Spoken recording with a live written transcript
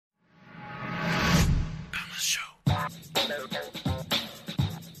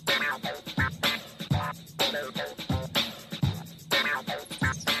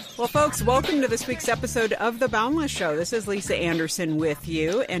Well, folks, welcome to this week's episode of The Boundless Show. This is Lisa Anderson with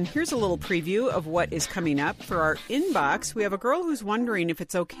you, and here's a little preview of what is coming up. For our inbox, we have a girl who's wondering if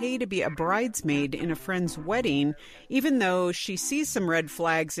it's okay to be a bridesmaid in a friend's wedding, even though she sees some red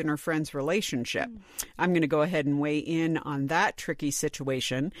flags in her friend's relationship. I'm going to go ahead and weigh in on that tricky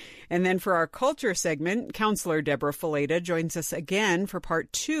situation. And then for our culture segment, Counselor Deborah Fileta joins us again for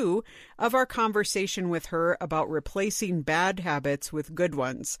part 2 of our conversation with her about replacing bad habits with good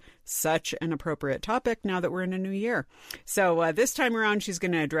ones. Such an appropriate topic now that we're in a new year. So this time around, she's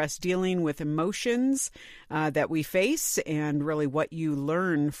going to address dealing with emotions that we face and really what you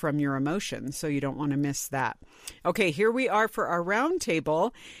learn from your emotions. So you don't want to miss that. Okay, here we are for our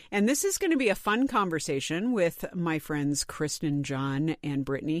roundtable. And this is going to be a fun conversation with my friends Kristen, John, and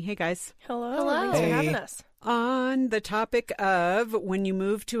Brittany. Hey, guys. Hello. Hello. Thanks for having us. On the topic of when you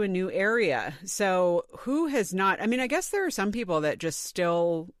move to a new area. So who has not? I mean, I guess there are some people that just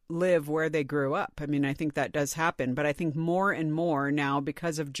still live where they grew up. I mean, I think that does happen. But I think more and more now,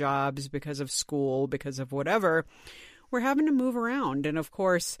 because of jobs, because of school, because of whatever, we're having to move around. And of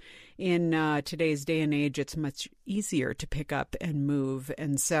course, in today's day and age, it's much easier to pick up and move.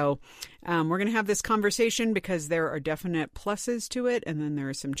 And so we're going to have this conversation because there are definite pluses to it. And then there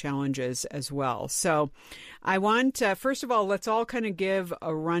are some challenges as well. So I want, first of all, let's all kind of give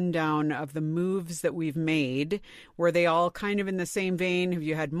a rundown of the moves that we've made. Were they all kind of in the same vein? Have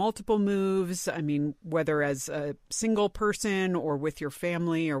you had multiple moves? I mean, whether as a single person or with your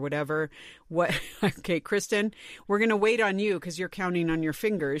family or whatever. Okay, Kristen, we're going to wait on you because you're counting on your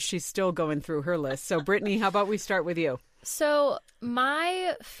fingers. She's still going through her list. So, Brittany, how about we start with you? So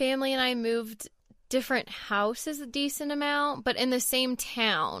my family and I moved different houses a decent amount, but in the same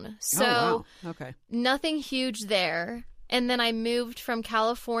town. So wow. Okay. Nothing huge there. And then I moved from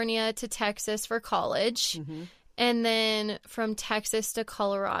California to Texas for college. Mm-hmm. And then from Texas to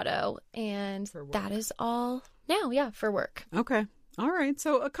Colorado. And that is all now, for work. Okay. All right.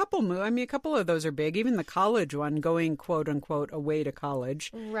 So a couple of those are big. Even the college one, going quote unquote away to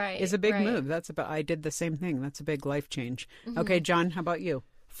college, is a big move. I did the same thing. That's a big life change. Mm-hmm. Okay, John, how about you?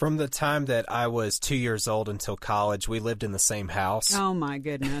 From the time that I was 2 years old until college, we lived in the same house. Oh, my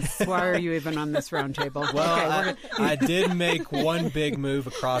goodness. Why are you even on this round table? Well, okay, I did make one big move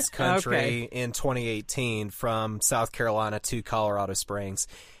across country in 2018 from South Carolina to Colorado Springs.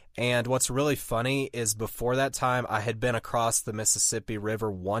 And what's really funny is before that time, I had been across the Mississippi River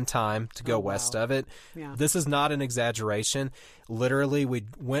one time to go west of it. Yeah. This is not an exaggeration. Literally, we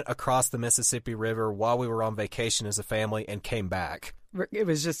went across the Mississippi River while we were on vacation as a family and came back. It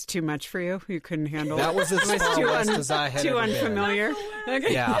was just too much for you? You couldn't handle it? That was as far west as I had too ever unfamiliar? been.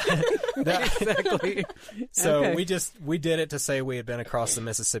 Okay. Yeah. Exactly. So we did it to say we had been across the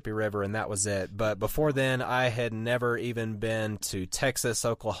Mississippi River, and that was it. But before then, I had never even been to Texas,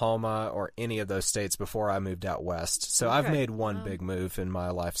 Oklahoma, or any of those states before I moved out west. So I've made one big move in my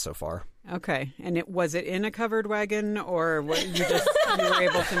life so far. Okay. And was it in a covered wagon, or what, you were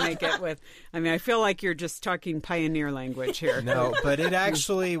able to make it with? I mean, I feel like you're just talking pioneer language here. No, but it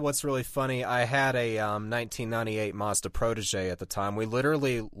actually, what's really funny, I had a 1998 Mazda Protege at the time. We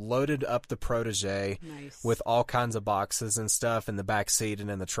literally loaded up the Protege with all kinds of boxes and stuff in the back seat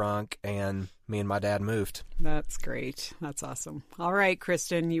and in the trunk, and me and my dad moved. That's great. That's awesome. All right,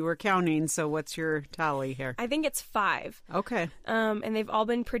 Kristen, you were counting, so what's your tally here? I think it's 5. Okay. And they've all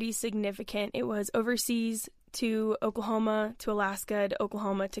been pretty significant. It was overseas to Oklahoma, to Alaska, to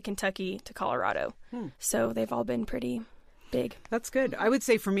Oklahoma, to Kentucky, to Colorado. So they've all been pretty big. That's good. I would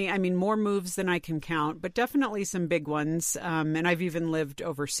say for me, I mean, more moves than I can count, but definitely some big ones. And I've even lived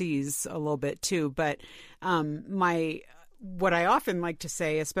overseas a little bit too. But what I often like to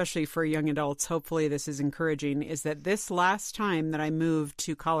say, especially for young adults, hopefully this is encouraging, is that this last time that I moved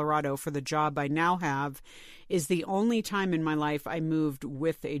to Colorado for the job I now have is the only time in my life I moved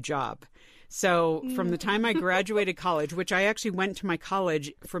with a job. So from the time I graduated college, which I actually went to my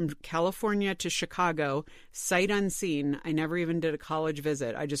college from California to Chicago, sight unseen. I never even did a college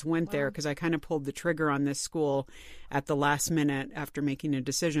visit. I just went there because I kind of pulled the trigger on this school at the last minute after making a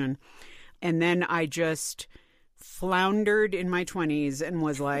decision. And then I just floundered in my 20s and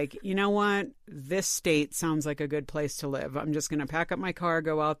was like, you know what? This state sounds like a good place to live. I'm just going to pack up my car,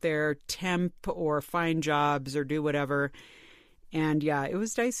 go out there, temp or find jobs or do whatever. And yeah, it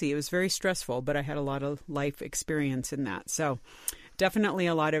was dicey. It was very stressful, but I had a lot of life experience in that. So definitely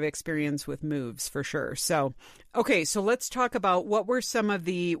a lot of experience with moves for sure. So, okay, so let's talk about what were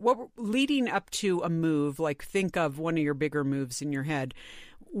leading up to a move, like think of one of your bigger moves in your head.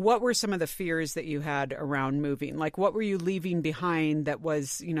 What were some of the fears that you had around moving? Like, what were you leaving behind that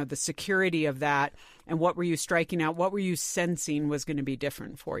was, the security of that? And what were you striking out? What were you sensing was going to be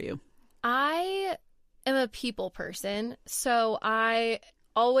different for you? I am a people person, so I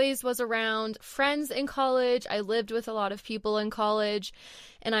always was around friends in college. I lived with a lot of people in college,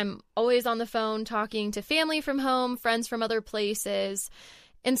 and I'm always on the phone talking to family from home, friends from other places.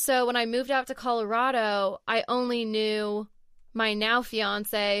 And so when I moved out to Colorado, I only knew my now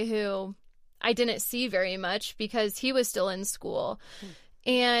fiance, who I didn't see very much because he was still in school.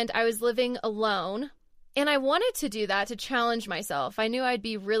 And I was living alone. And I wanted to do that to challenge myself. I knew I'd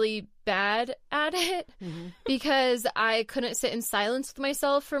be really bad at it because I couldn't sit in silence with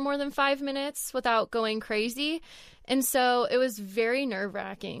myself for more than 5 minutes without going crazy. And so it was very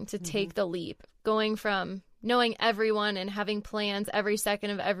nerve-wracking to take the leap, going from knowing everyone and having plans every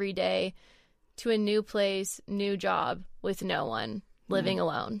second of every day to a new place, new job with no one, living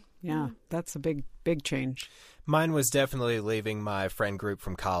alone. Yeah, that's a big, big change. Mine was definitely leaving my friend group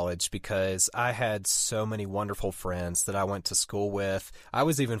from college because I had so many wonderful friends that I went to school with. I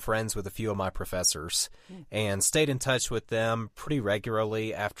was even friends with a few of my professors and stayed in touch with them pretty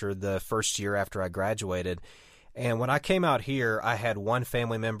regularly after the first year after I graduated. And when I came out here, I had one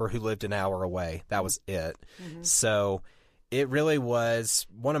family member who lived an hour away. That was it. So it really was,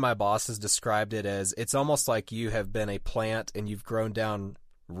 one of my bosses described it as, it's almost like you have been a plant and you've grown down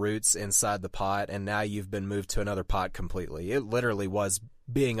roots inside the pot and now you've been moved to another pot completely. It literally was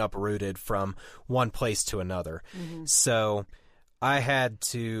being uprooted from one place to another. So I had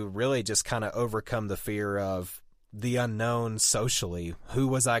to really just kind of overcome the fear of the unknown socially. Who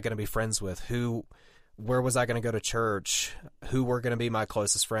was I going to be friends with? Where was I going to go to church? Who were going to be my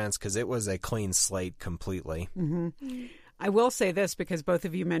closest friends? Because it was a clean slate completely. I will say this because both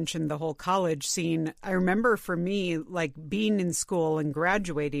of you mentioned the whole college scene. I remember for me, like being in school and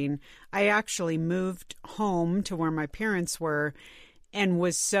graduating, I actually moved home to where my parents were and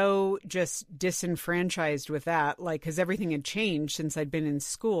was so just disenfranchised with that, like, because everything had changed since I'd been in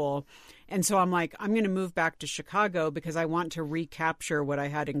school. And so I'm like, I'm going to move back to Chicago because I want to recapture what I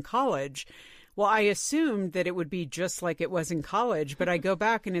had in college. Well, I assumed that it would be just like it was in college, but I go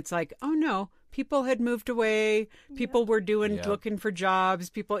back and it's like, oh no, people had moved away. People were looking for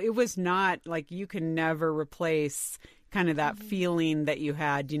jobs. It was not like, you can never replace kind of that feeling that you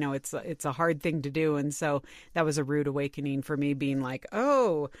had. It's a hard thing to do. And so that was a rude awakening for me, being like,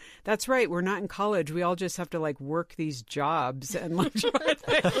 oh, that's right. We're not in college. We all just have to like work these jobs. And like,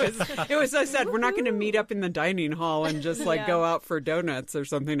 it was so sad. We're not going to meet up in the dining hall and just like go out for donuts or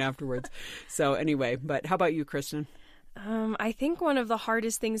something afterwards. So anyway, but how about you, Kristen? I think one of the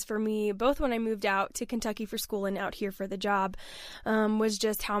hardest things for me, both when I moved out to Kentucky for school and out here for the job, was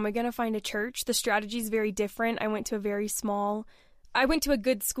just how am I going to find a church? The strategy is very different. I went to a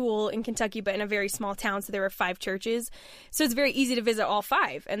good school in Kentucky, but in a very small town, so there were 5 churches. So it's very easy to visit all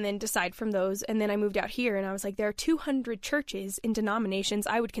 5 and then decide from those. And then I moved out here and I was like, there are 200 churches in denominations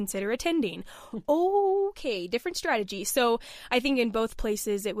I would consider attending. Okay, different strategy. So I think in both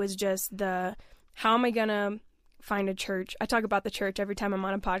places it was just how am I going to find a church? I talk about the church every time I'm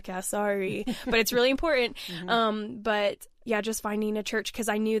on a podcast, sorry, but it's really important. But yeah, just finding a church, because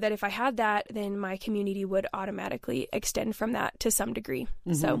I knew that if I had that, then my community would automatically extend from that to some degree.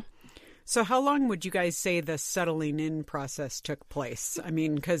 So how long would you guys say the settling in process took place? I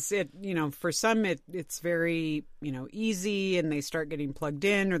mean, because for some it's very, easy and they start getting plugged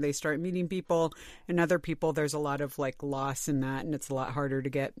in or they start meeting people, and other people there's a lot of like loss in that and it's a lot harder to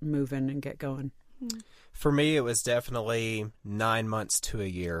get moving and get going. For me, it was definitely 9 months to a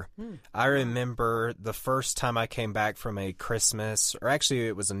year. I remember the first time I came back from a Christmas, or actually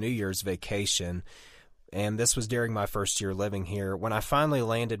it was a New Year's vacation, and this was during my first year living here. When I finally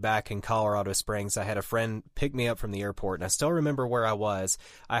landed back in Colorado Springs, I had a friend pick me up from the airport, and I still remember where I was.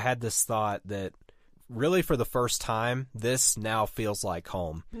 I had this thought that really for the first time, this now feels like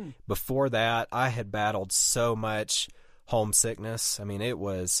home. Before that, I had battled so much homesickness. I mean,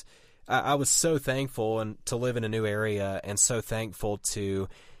 I was so thankful to live in a new area and so thankful to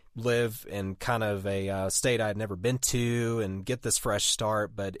live in kind of a state I'd never been to and get this fresh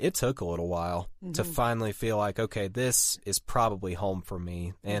start. But it took a little while to finally feel like, okay, this is probably home for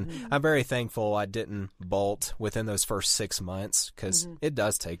me. And I'm very thankful I didn't bolt within those first 6 months because it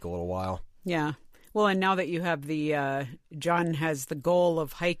does take a little while. Yeah. Well, and now that you have John has the goal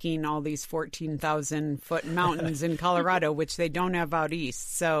of hiking all these 14,000-foot mountains in Colorado, which they don't have out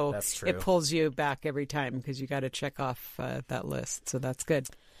east. So that's true. It pulls you back every time because you got to check off that list. So that's good.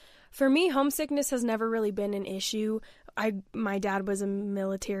 For me, homesickness has never really been an issue. My dad was a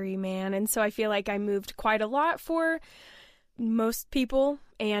military man, and so I feel like I moved quite a lot for most people,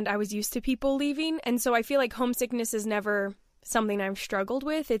 and I was used to people leaving. And so I feel like homesickness is never something I've struggled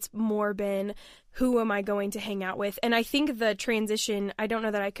with. It's more been, who am I going to hang out with? And I think the transition, I don't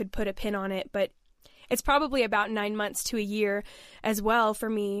know that I could put a pin on it, but it's probably about 9 months to a year as well for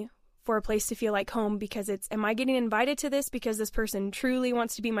me, for a place to feel like home, because it's, am I getting invited to this because this person truly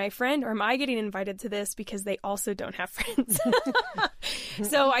wants to be my friend, or am I getting invited to this because they also don't have friends?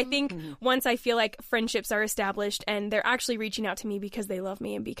 So I think once I feel like friendships are established and they're actually reaching out to me because they love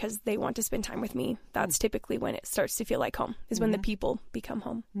me and because they want to spend time with me, that's typically when it starts to feel like home, is when the people become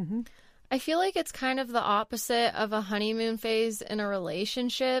home. Mm-hmm. I feel like it's kind of the opposite of a honeymoon phase in a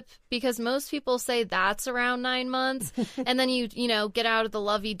relationship, because most people say that's around 9 months. And then you get out of the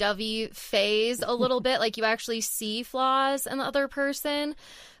lovey-dovey phase a little bit, like you actually see flaws in the other person.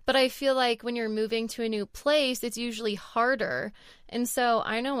 But I feel like when you're moving to a new place, it's usually harder. And so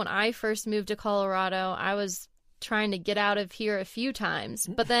I know when I first moved to Colorado, I was trying to get out of here a few times.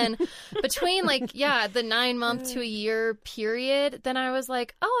 But then between the 9 month to a year period, then I was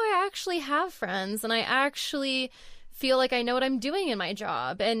like, oh, I actually have friends and I actually feel like I know what I'm doing in my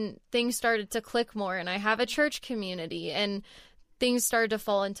job, and things started to click more, and I have a church community and things started to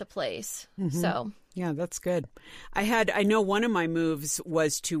fall into place. So yeah, that's good. I know one of my moves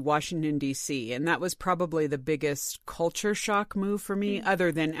was to Washington, D.C., and that was probably the biggest culture shock move for me,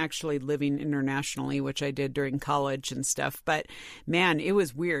 other than actually living internationally, which I did during college and stuff. But man, it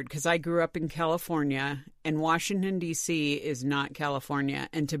was weird because I grew up in California, and Washington, D.C. is not California.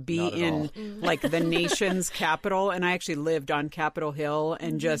 And to be in like the nation's capital, and I actually lived on Capitol Hill,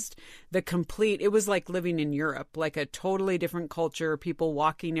 and just it was like living in Europe, like a totally different culture, people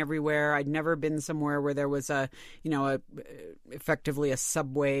walking everywhere. I'd never been somewhere where there was effectively a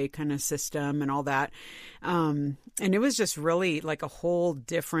subway kind of system and all that. And it was just really like a whole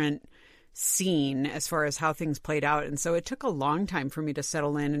different scene as far as how things played out. And so it took a long time for me to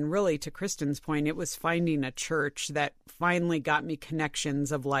settle in. And really, to Kristen's point, it was finding a church that finally got me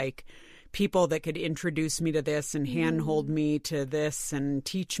connections of like people that could introduce me to this and handhold me to this and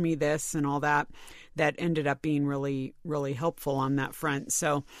teach me this and all that ended up being really, really helpful on that front.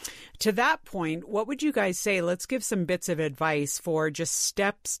 So to that point, what would you guys say? Let's give some bits of advice for just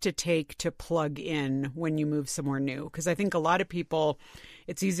steps to take to plug in when you move somewhere new. Because I think a lot of people,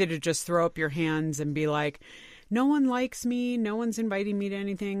 it's easy to just throw up your hands and be like, no one likes me. No one's inviting me to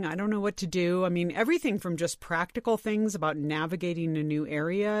anything. I don't know what to do. I mean, everything from just practical things about navigating a new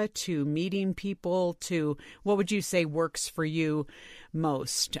area to meeting people to what would you say works for you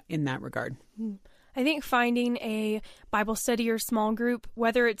most in that regard? I think finding a Bible study or small group,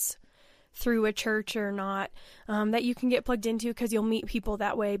 whether it's through a church or not, that you can get plugged into, because you'll meet people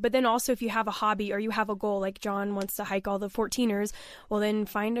that way. But then also, if you have a hobby or you have a goal, like John wants to hike all the 14ers, well, then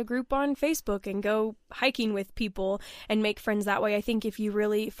find a group on Facebook and go hiking with people and make friends that way. I think if you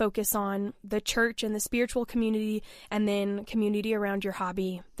really focus on the church and the spiritual community and then community around your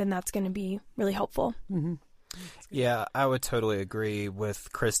hobby, then that's going to be really helpful. Mm-hmm. Yeah, I would totally agree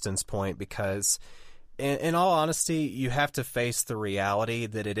with Kristen's point, because in all honesty, you have to face the reality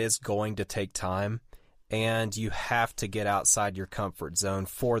that it is going to take time, and you have to get outside your comfort zone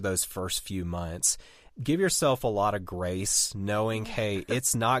for those first few months. Give yourself a lot of grace, knowing, hey,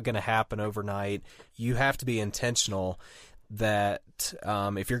 it's not going to happen overnight. You have to be intentional that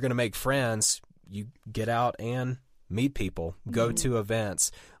if you're going to make friends, you get out and meet people, go to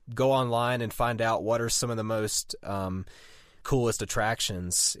events, go online and find out what are some of the most coolest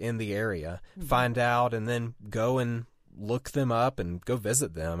attractions in the area. Find out and then go and look them up and go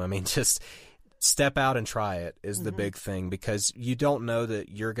visit them. I mean, just step out and try it is the big thing, because you don't know that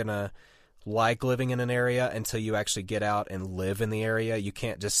you're going to like living in an area until you actually get out and live in the area. You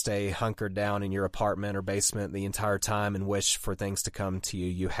can't just stay hunkered down in your apartment or basement the entire time and wish for things to come to you.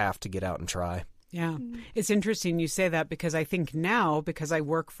 You have to get out and try. Yeah. It's interesting you say that, because I think now, because I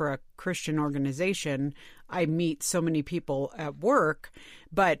work for a Christian organization, I meet so many people at work.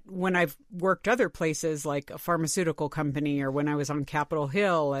 But when I've worked other places like a pharmaceutical company, or when I was on Capitol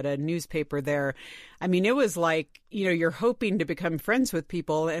Hill at a newspaper there, I mean, it was like, you're hoping to become friends with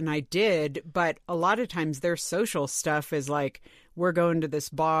people, and I did. But a lot of times their social stuff is like, we're going to this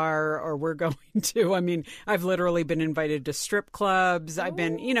bar or we're going to, I mean, I've literally been invited to strip clubs. I've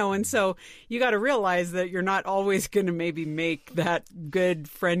been, and so you got to realize that you're not always going to maybe make that good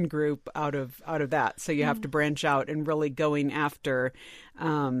friend group out of that. So you have to branch out, and really going after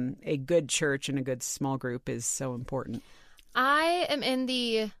a good church and a good small group is so important. I am in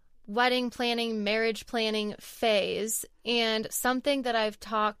the wedding planning, marriage planning phase, and something that I've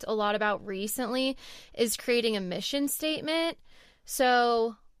talked a lot about recently is creating a mission statement.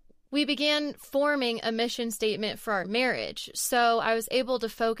 So we began forming a mission statement for our marriage. So I was able to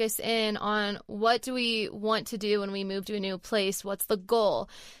focus in on what do we want to do when we move to a new place? What's the goal?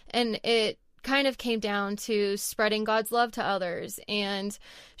 And it kind of came down to spreading God's love to others and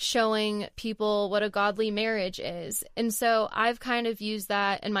showing people what a godly marriage is. And so I've kind of used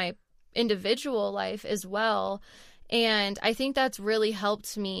that in my individual life as well. And I think that's really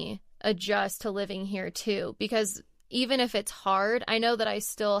helped me adjust to living here too, because even if it's hard, I know that I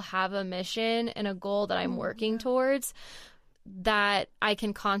still have a mission and a goal that I'm working towards that I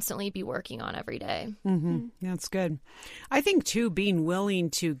can constantly be working on every day. Mm-hmm. That's good. I think, too, being willing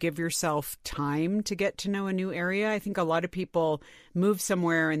to give yourself time to get to know a new area. I think a lot of people move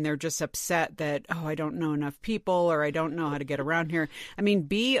somewhere and they're just upset that, I don't know enough people, or I don't know how to get around here. I mean,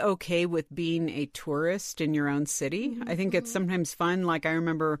 be okay with being a tourist in your own city. Mm-hmm. I think it's sometimes fun. Like, I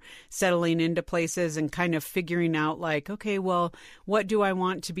remember settling into places and kind of figuring out, like, okay, well, what do I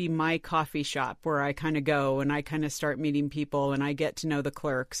want to be my coffee shop where I kind of go and I kind of start meeting people and I get to know the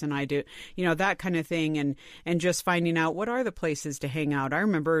clerks and I do, that kind of thing. And just finding out what are the places to hang out. I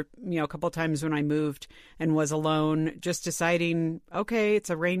remember, a couple of times when I moved and was alone, just deciding, okay, it's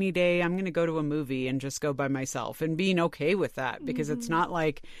a rainy day, I'm going to go to a movie and just go by myself, and being okay with that, because it's not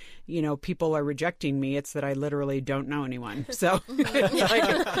like, people are rejecting me. It's that I literally don't know anyone. So, you can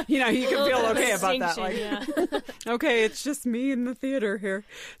feel okay about that. Like, okay, it's just me in the theater here.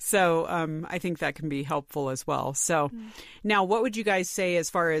 So I think that can be helpful as well. So now, what would you guys say as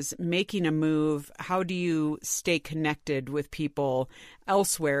far as making a move? How do you stay connected with people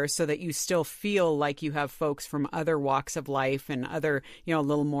elsewhere so that you still feel like you have folks from other walks of life and other, a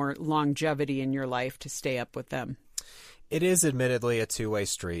little more longevity in your life to stay up with them? It is admittedly a two-way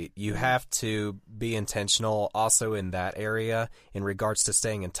street. You have to be intentional also in that area in regards to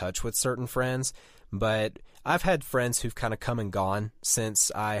staying in touch with certain friends. But I've had friends who've kind of come and gone since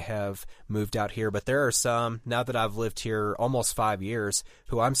I have moved out here. But there are some, now that I've lived here almost 5 years,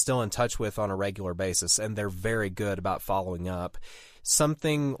 who I'm still in touch with on a regular basis, and they're very good about following up.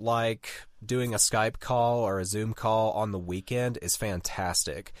 Something like doing a Skype call or a Zoom call on the weekend is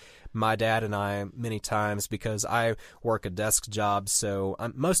fantastic. My dad and I, many times, because I work a desk job, so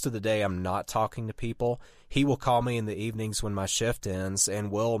most of the day I'm not talking to people, he will call me in the evenings when my shift ends, and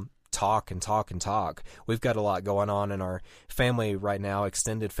we'll talk and talk and talk. We've got a lot going on in our family right now,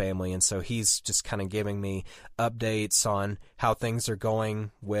 extended family, and so he's just kind of giving me updates on how things are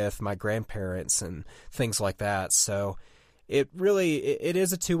going with my grandparents and things like that. So it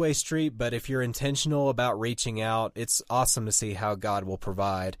is a two-way street, but if you're intentional about reaching out, it's awesome to see how God will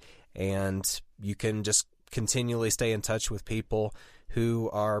provide. And you can just continually stay in touch with people who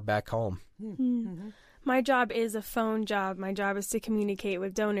are back home. Mm-hmm. My job is a phone job. My job is to communicate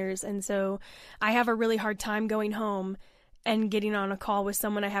with donors. And so I have a really hard time going home and getting on a call with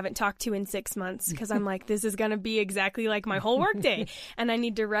someone I haven't talked to in 6 months, because I'm like, this is going to be exactly like my whole workday and I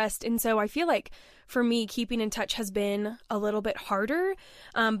need to rest. And so I feel like for me, keeping in touch has been a little bit harder.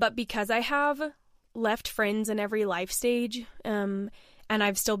 But because I have left friends in every life stage, and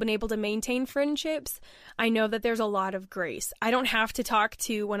I've still been able to maintain friendships, I know that there's a lot of grace. I don't have to talk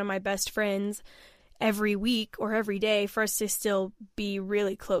to one of my best friends every week or every day for us to still be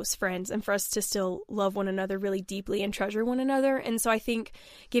really close friends and for us to still love one another really deeply and treasure one another. And so I think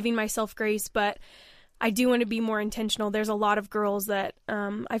giving myself grace, but I do want to be more intentional. There's a lot of girls that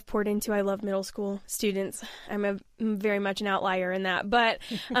I've poured into. I love middle school students. I'm very much an outlier in that. But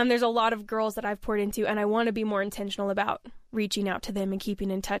there's a lot of girls that I've poured into, and I want to be more intentional about reaching out to them and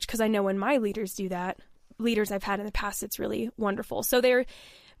keeping in touch, because I know when my leaders do that, leaders I've had in the past, it's really wonderful. So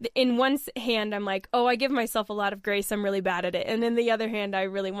in one hand, I'm like, I give myself a lot of grace. I'm really bad at it. And in the other hand, I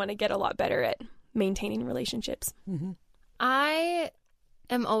really want to get a lot better at maintaining relationships. Mm-hmm. I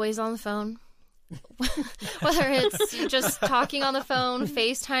am always on the phone. Whether it's just talking on the phone,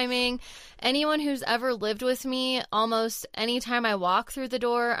 FaceTiming, anyone who's ever lived with me, almost anytime I walk through the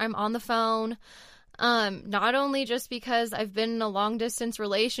door, I'm on the phone. Not only just because I've been in a long distance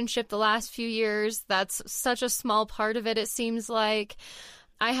relationship the last few years, that's such a small part of it, it seems like.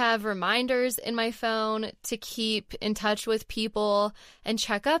 I have reminders in my phone to keep in touch with people and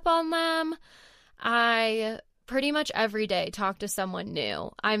check up on them. I pretty much every day talk to someone new.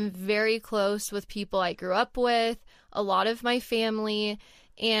 I'm very close with people I grew up with, a lot of my family,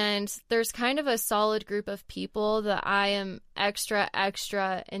 and there's kind of a solid group of people that I am extra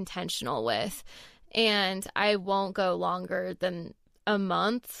intentional with. And I won't go longer than a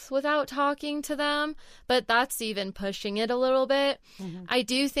month without talking to them, but that's even pushing it a little bit. Mm-hmm. I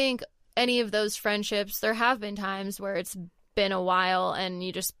do think any of those friendships, there have been times where it's been a while and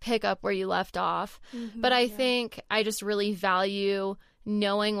you just pick up where you left off. Mm-hmm, but I think I just really value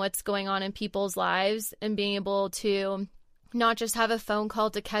knowing what's going on in people's lives and being able to not just have a phone call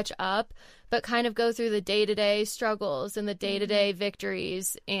to catch up, but kind of go through the day-to-day struggles and the day-to-day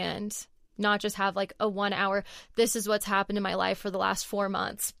victories, and not just have like a 1 hour, this is what's happened in my life for the last 4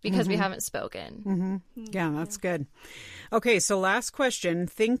 months, because we haven't spoken. Mm-hmm. Yeah, that's good. Okay, so last question.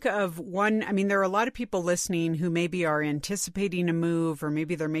 Think of one, I mean, there are a lot of people listening who maybe are anticipating a move, or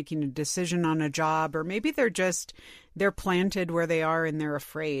maybe they're making a decision on a job, or maybe they're planted where they are and they're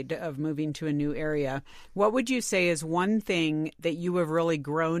afraid of moving to a new area. What would you say is one thing that you have really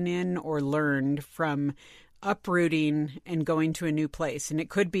grown in or learned from uprooting and going to a new place? And it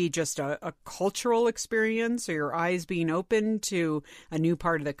could be just a cultural experience, or your eyes being open to a new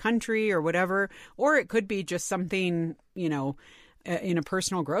part of the country or whatever, or it could be just something, in a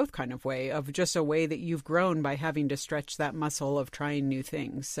personal growth kind of way, of just a way that you've grown by having to stretch that muscle of trying new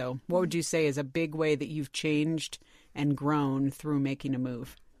things. So what would you say is a big way that you've changed and grown through making a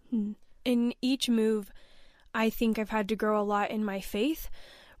move? In each move, I think I've had to grow a lot in my faith.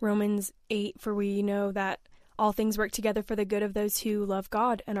 Romans 8, for we know that all things work together for the good of those who love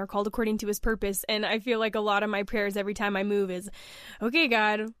God and are called according to his purpose. And I feel like a lot of my prayers every time I move is, okay,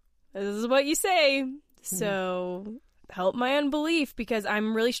 God, this is what you say. So help my unbelief, because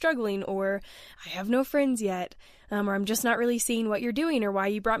I'm really struggling, or I have no friends yet, or I'm just not really seeing what you're doing or why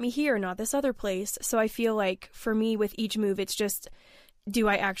you brought me here, not this other place. So I feel like for me with each move, it's just, do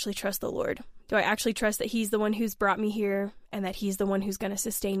I actually trust the Lord? Do I actually trust that he's the one who's brought me here and that he's the one who's going to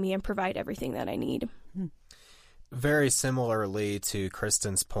sustain me and provide everything that I need? Very similarly to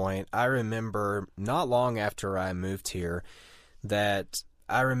Kristen's point, I remember not long after I moved here that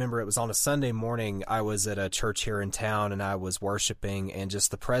I remember it was on a Sunday morning. I was at a church here in town and I was worshiping, and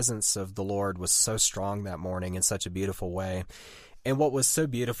just the presence of the Lord was so strong that morning in such a beautiful way. And what was so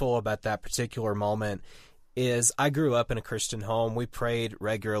beautiful about that particular moment is I grew up in a Christian home. We prayed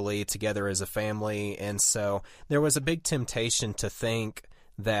regularly together as a family, and so there was a big temptation to think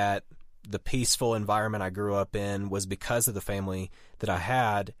that the peaceful environment I grew up in was because of the family that I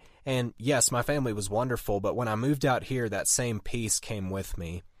had. And yes, my family was wonderful, but when I moved out here, that same peace came with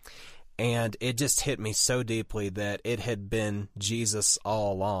me. And it just hit me so deeply that it had been Jesus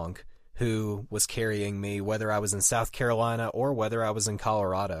all along who was carrying me, whether I was in South Carolina or whether I was in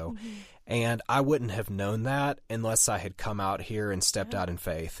Colorado. Mm-hmm. And I wouldn't have known that unless I had come out here and stepped out in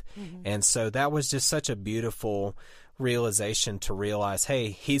faith. Mm-hmm. And so that was just such a beautiful realization to realize, hey,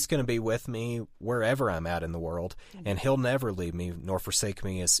 he's going to be with me wherever I'm at in the world, and he'll never leave me nor forsake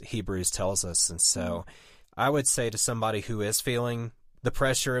me, as Hebrews tells us. And so I would say to somebody who is feeling the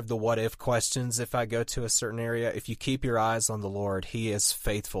pressure of the what if questions, if I go to a certain area, if you keep your eyes on the Lord, he is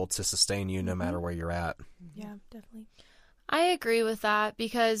faithful to sustain you no matter where you're at. Yeah, definitely. I agree with that,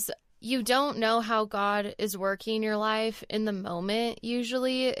 because you don't know how God is working in your life in the moment.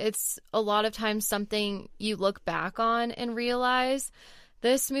 Usually it's a lot of times something you look back on and realize.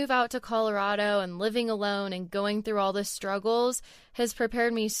 This move out to Colorado and living alone and going through all the struggles has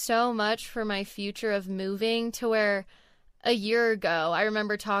prepared me so much for my future of moving, to where a year ago, I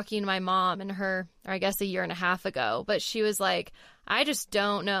remember talking to my mom and her, or I guess a year and a half ago, but she was like, I just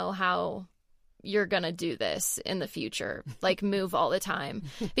don't know how you're going to do this in the future, like move all the time,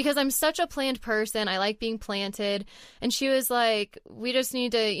 because I'm such a planned person. I like being planted. And she was like, we just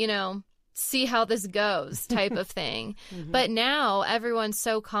need to, see how this goes type of thing. But now everyone's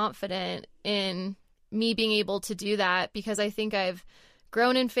so confident in me being able to do that, because I think I've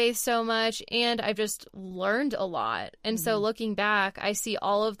grown in faith so much and I've just learned a lot. And so looking back, I see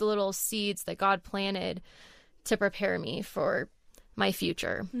all of the little seeds that God planted to prepare me for my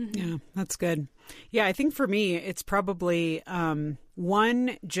future. Yeah, that's good. Yeah, I think for me, it's probably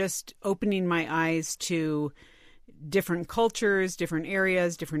one, just opening my eyes to different cultures, different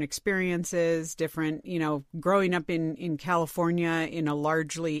areas, different experiences, different, growing up in California in a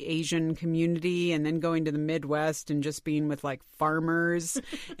largely Asian community and then going to the Midwest and just being with like farmers.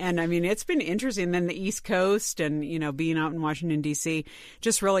 And I mean, it's been interesting. And then the East Coast and, being out in Washington, D.C.,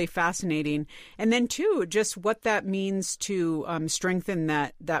 just really fascinating. And then too, just what that means to strengthen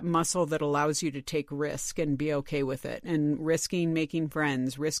that muscle that allows you to take risk and be okay with it, and risking making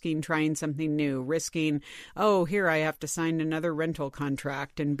friends, risking trying something new, risking, here I have to sign another rental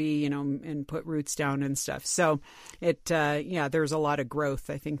contract and be, and put roots down and stuff. So there's a lot of growth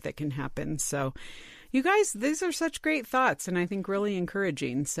I think that can happen. So you guys, these are such great thoughts and I think really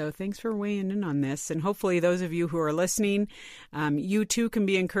encouraging. So thanks for weighing in on this. And hopefully those of you who are listening, you too can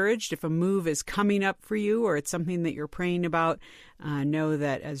be encouraged if a move is coming up for you or it's something that you're praying about. Know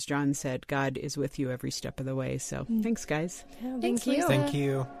that, as John said, God is with you every step of the way. So thanks, guys. Yeah, thank you. Thank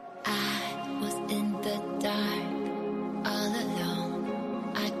you. I was in the dark, all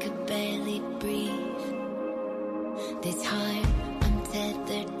alone. I could barely breathe. This heart I'm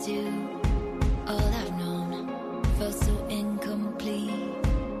tethered to. All I've known felt so incomplete.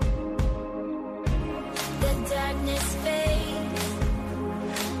 The darkness fades,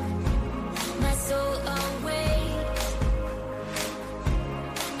 my soul awakes.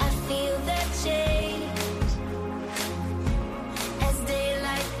 I feel the change as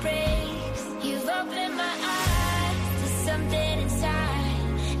daylight breaks. You've opened my eyes to something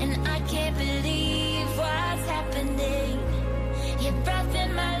inside, and I can't believe what's happening. Your breath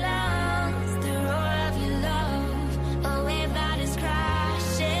in my lungs, the roar of your love, a wave that is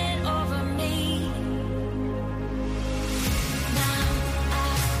crashing over me. Now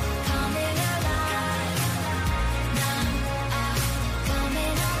I'm coming alive. Now I'm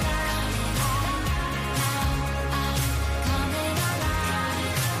coming alive. Now I'm coming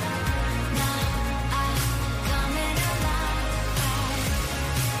alive. Now I'm coming alive.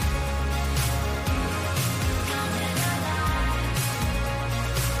 Coming alive.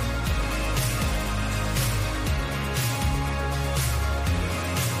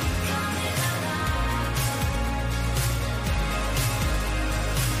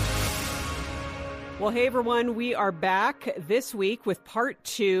 Well, hey, everyone. We are back this week with part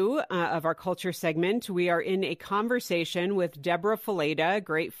 2 of our culture segment. We are in a conversation with Deborah Fileta, a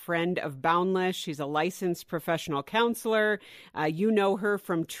great friend of Boundless. She's a licensed professional counselor. You know her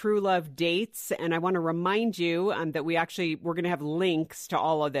from True Love Dates. And I want to remind you that we're going to have links to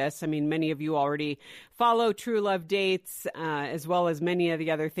all of this. I mean, many of you already follow True Love Dates, as well as many of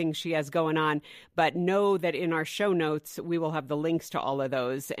the other things she has going on. But know that in our show notes, we will have the links to all of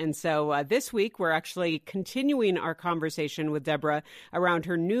those. And so this week, we're actually continuing our conversation with Deborah around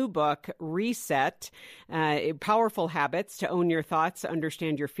her new book, Reset, Powerful Habits to Own Your Thoughts,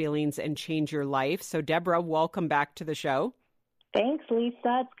 Understand Your Feelings, and Change Your Life. So Deborah, welcome back to the show. Thanks,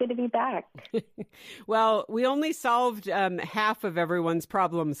 Lisa. It's good to be back. Well, we only solved half of everyone's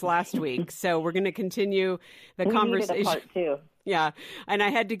problems last week, so we're going to continue the conversation. Needed a part 2. Yeah. And I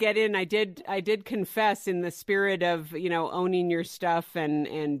had to get in. I did confess in the spirit of, owning your stuff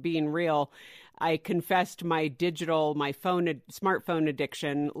and being real. I confessed my smartphone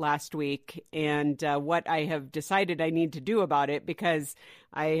addiction last week and what I have decided I need to do about it, because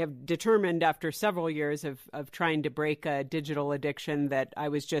I have determined after several years of trying to break a digital addiction that I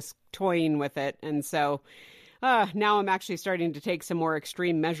was just toying with it. And so now I'm actually starting to take some more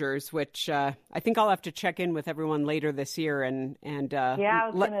extreme measures, which I think I'll have to check in with everyone later this year. I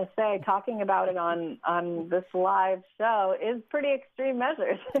was going to say, talking about it on this live show is pretty extreme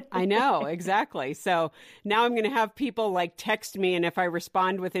measures. I know, exactly. So now I'm going to have people text me, and if I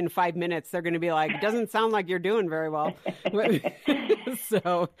respond within 5 minutes, they're going to be like, "Doesn't sound like you're doing very well."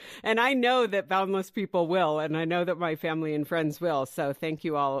 So, and I know that Boundless people will, and I know that my family and friends will. So thank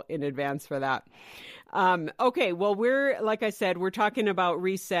you all in advance for that. Okay, well, like I said, we're talking about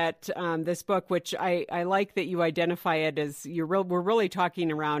Reset, this book, which I like that you identify it as we're really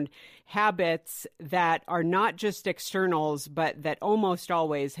talking around habits that are not just externals, but that almost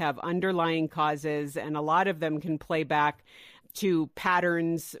always have underlying causes, and a lot of them can play back to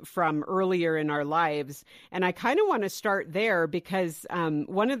patterns from earlier in our lives. And I kind of want to start there because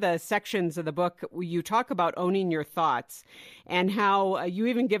one of the sections of the book, you talk about owning your thoughts and how you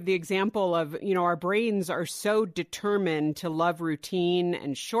even give the example of, our brains are so determined to love routine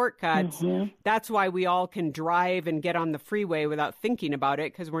and shortcuts. Mm-hmm. That's why we all can drive and get on the freeway without thinking about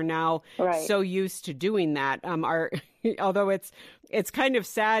it, because we're now so used to doing that. Although it's it's kind of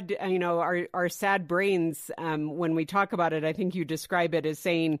sad, our sad brains, when we talk about it, I think you describe it as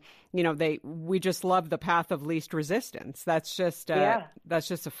saying, we just love the path of least resistance. That's just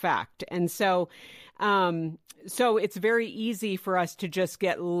a fact. And so it's very easy for us to just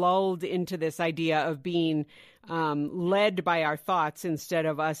get lulled into this idea of being led by our thoughts instead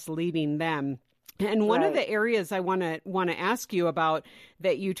of us leading them. And one of the areas I want to ask you about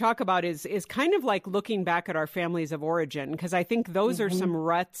that you talk about is kind of like looking back at our families of origin, because I think those are some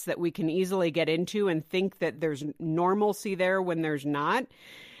ruts that we can easily get into and think that there's normalcy there when there's not.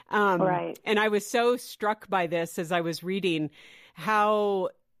 And I was so struck by this as I was reading how,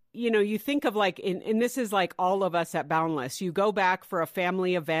 you think of like, and this is like all of us at Boundless, you go back for a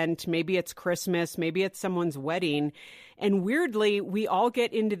family event, maybe it's Christmas, maybe it's someone's wedding. And weirdly, we all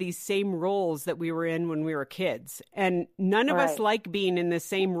get into these same roles that we were in when we were kids. And none of us like being in the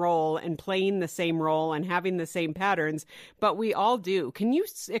same role and playing the same role and having the same patterns, but we all do. Can you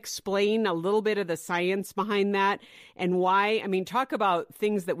explain a little bit of the science behind that and why? I mean, talk about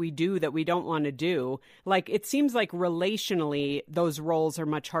things that we do that we don't want to do. Like, it seems like relationally, those roles are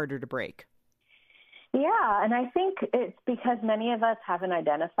much harder to break. Yeah, and I think it's because many of us haven't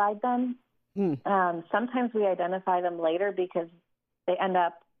identified them. Sometimes we identify them later because they end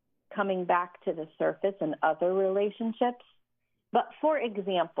up coming back to the surface in other relationships. But for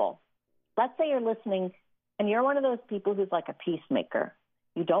example, let's say you're listening and you're one of those people who's like a peacemaker.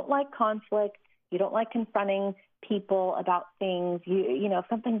 You don't like conflict. You don't like confronting people about things. If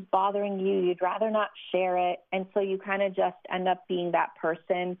something's bothering you, you'd rather not share it. And so you kind of just end up being that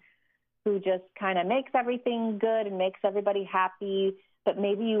person who just kind of makes everything good and makes everybody happy. But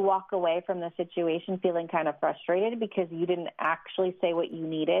maybe you walk away from the situation feeling kind of frustrated because you didn't actually say what you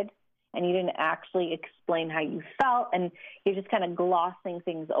needed and you didn't actually explain how you felt, and you're just kind of glossing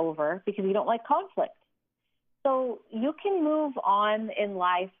things over because you don't like conflict. So you can move on in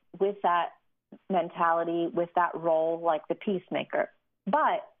life with that mentality, with that role like the peacemaker.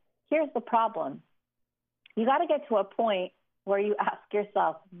 But here's the problem. You got to get to a point where you ask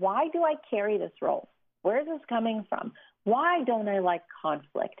yourself, why do I carry this role? Where is this coming from? Why don't I like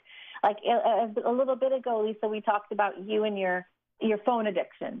conflict? Like a little bit ago, Lisa, we talked about you and your phone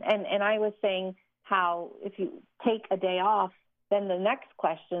addiction. And I was saying how if you take a day off, then the next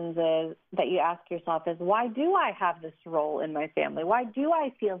questions is that you ask yourself is, why do I have this role in my family? Why do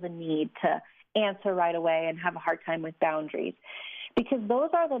I feel the need to answer right away and have a hard time with boundaries? Because those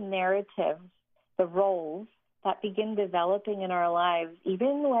are the narratives, the roles that begin developing in our lives,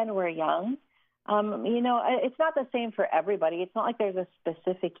 even when we're young. It's not the same for everybody. It's not like there's a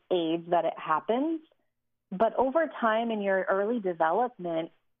specific age that it happens. But over time in your early development,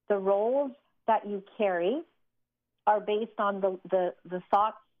 the roles that you carry are based on the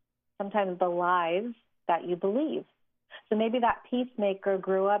thoughts, sometimes the lies that you believe. So maybe that peacemaker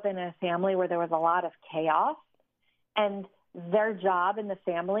grew up in a family where there was a lot of chaos, and their job in the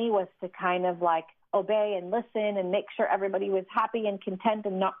family was to kind of like obey and listen and make sure everybody was happy and content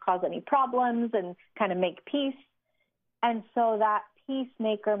and not cause any problems and kind of make peace. And so that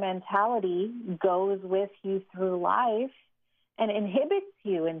peacemaker mentality goes with you through life and inhibits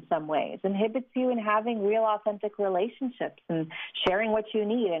you in some ways, inhibits you in having real authentic relationships and sharing what you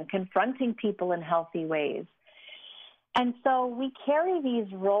need and confronting people in healthy ways. And so we carry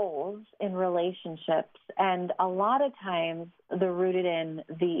these roles in relationships, and a lot of times they're rooted in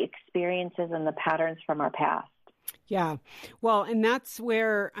the experiences and the patterns from our past. Yeah. Well, and that's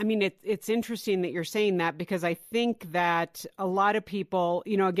where, I mean, it's interesting that you're saying that, because I think that a lot of people,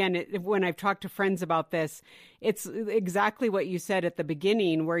 again, when I've talked to friends about this, it's exactly what you said at the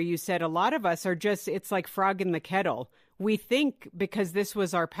beginning, where you said a lot of us are just, it's like frog in the kettle. We think because this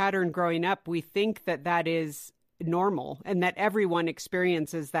was our pattern growing up, we think that is normal and that everyone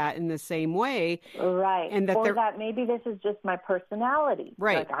experiences that in the same way. Right. And that maybe this is just my personality.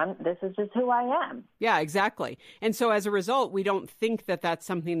 Right. Like this is just who I am. Yeah, exactly. And so as a result, we don't think that that's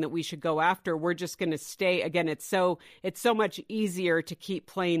something that we should go after. We're just going to stay. Again, it's so much easier to keep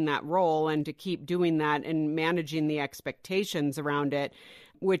playing that role and to keep doing that and managing the expectations around it,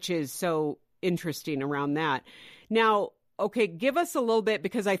 which is so interesting around that. Now, okay, give us a little bit,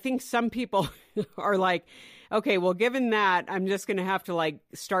 because I think some people are like, okay, well, given that, I'm just going to have to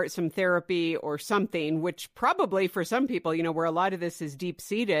start some therapy or something, which probably for some people, where a lot of this is deep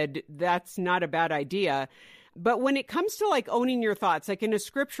seated, that's not a bad idea. But when it comes to owning your thoughts, in a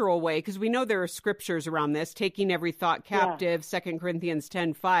scriptural way, because we know there are scriptures around this, taking every thought captive, 2 Corinthians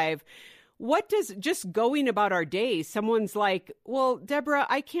 10:5. What does just going about our day, someone's like, well, Deborah,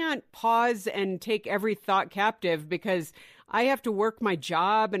 I can't pause and take every thought captive because I have to work my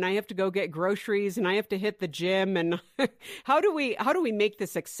job and I have to go get groceries and I have to hit the gym. And how do we make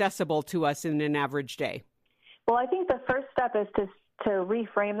this accessible to us in an average day? Well, I think the first step is to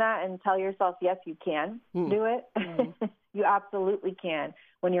reframe that and tell yourself, yes, you can do it. You absolutely can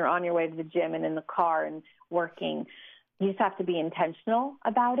when you're on your way to the gym and in the car and working. You just have to be intentional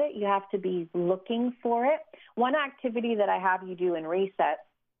about it. You have to be looking for it. One activity that I have you do in Reset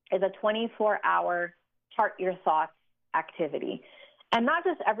is a 24-hour chart your thoughts activity. And not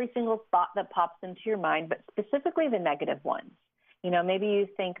just every single thought that pops into your mind, but specifically the negative ones. You know, maybe you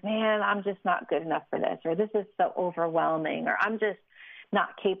think, man, I'm just not good enough for this, or this is so overwhelming, or I'm just not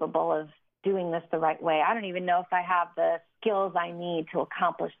capable of doing this the right way. I don't even know if I have the skills I need to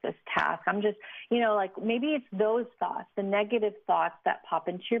accomplish this task. I'm just, like maybe it's those thoughts, the negative thoughts that pop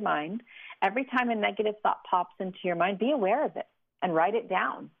into your mind. Every time a negative thought pops into your mind, be aware of it and write it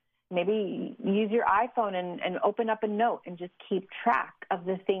down. Maybe use your iPhone and open up a note and just keep track of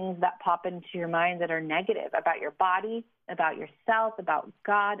the things that pop into your mind that are negative about your body, about yourself, about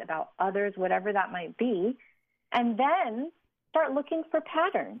God, about others, whatever that might be. And then start looking for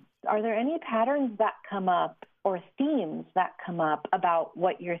patterns. Are there any patterns that come up or themes that come up about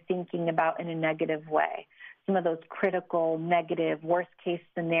what you're thinking about in a negative way? Some of those critical, negative, worst-case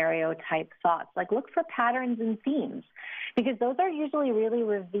scenario type thoughts. Like, look for patterns and themes, because those are usually really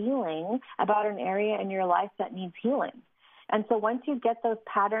revealing about an area in your life that needs healing. And so once you get those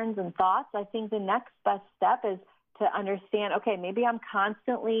patterns and thoughts, I think the next best step is to understand, okay, maybe I'm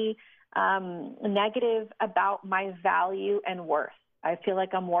constantly negative about my value and worth. I feel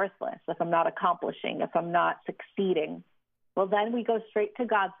like I'm worthless if I'm not accomplishing, if I'm not succeeding. Well, then we go straight to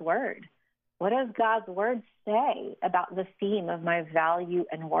God's word. What does God's word say about the theme of my value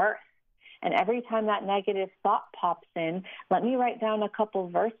and worth? And every time that negative thought pops in, let me write down a couple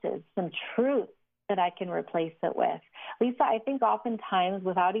verses, some truth that I can replace it with. Lisa, I think oftentimes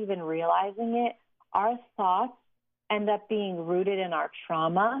without even realizing it, our thoughts end up being rooted in our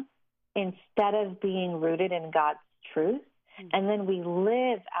trauma instead of being rooted in God's truth. And then we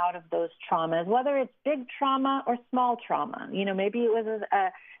live out of those traumas, whether it's big trauma or small trauma. Maybe it was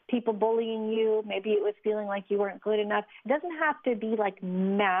people bullying you. Maybe it was feeling like you weren't good enough. It doesn't have to be like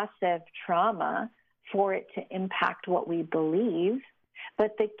massive trauma for it to impact what we believe.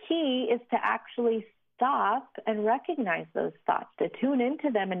 But the key is to actually stop and recognize those thoughts, to tune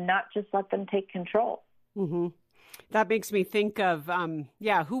into them and not just let them take control. Mm-hmm. That makes me think of,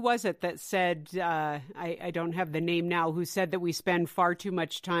 who was it that said, I don't have the name now, who said that we spend far too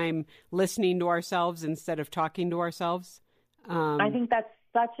much time listening to ourselves instead of talking to ourselves? I think that's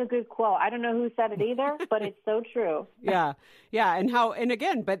such a good quote. I don't know who said it either, but it's so true. Yeah. And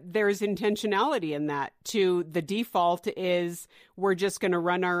again, but there's intentionality in that too. The default is we're just going to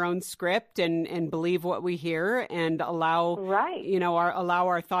run our own script and believe what we hear and allow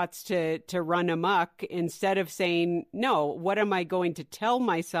our thoughts to run amok instead of saying, no, what am I going to tell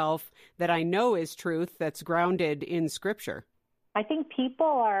myself that I know is truth that's grounded in Scripture? I think people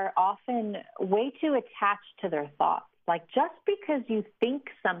are often way too attached to their thoughts. Like, just because you think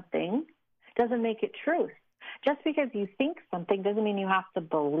something doesn't make it truth. Just because you think something doesn't mean you have to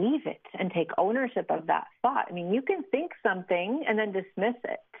believe it and take ownership of that thought. I mean, you can think something and then dismiss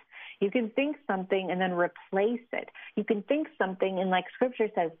it. You can think something and then replace it. You can think something and, like Scripture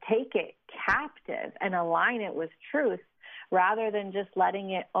says, take it captive and align it with truth. Rather than just letting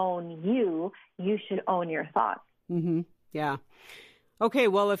it own you, you should own your thoughts. Mm-hmm. Yeah. Okay,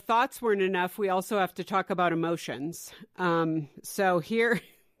 well, if thoughts weren't enough, we also have to talk about emotions. So here,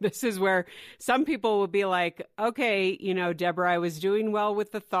 this is where some people will be like, okay, Deborah, I was doing well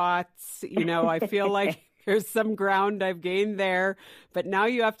with the thoughts. I feel like there's some ground I've gained there, but now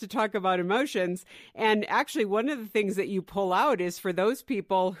you have to talk about emotions. And actually, one of the things that you pull out is for those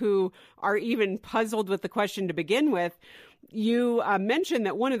people who are even puzzled with the question to begin with. You mentioned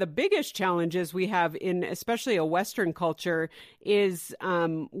that one of the biggest challenges we have in especially a Western culture is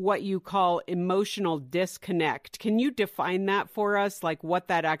what you call emotional disconnect. Can you define that for us, like what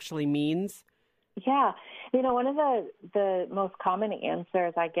that actually means? Yeah. One of the most common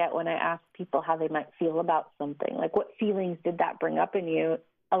answers I get when I ask people how they might feel about something, like what feelings did that bring up in you?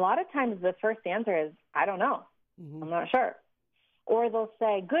 A lot of times the first answer is, I don't know. Mm-hmm. I'm not sure. Or they'll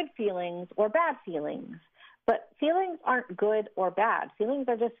say good feelings or bad feelings. But feelings aren't good or bad. Feelings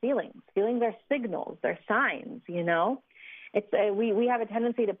are just feelings. Feelings are signals. They're signs, It's we have a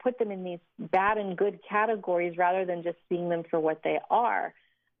tendency to put them in these bad and good categories rather than just seeing them for what they are.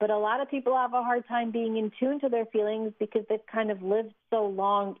 But a lot of people have a hard time being in tune to their feelings because they've kind of lived so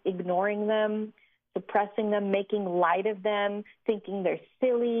long ignoring them, suppressing them, making light of them, thinking they're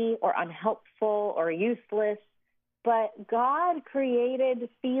silly or unhelpful or useless. but God created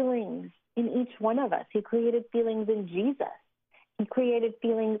feelings in each one of us. He created feelings in Jesus. He created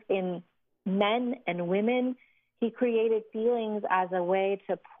feelings in men and women. He created feelings as a way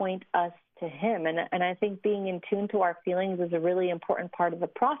to point us to Him. And I think being in tune to our feelings is a really important part of the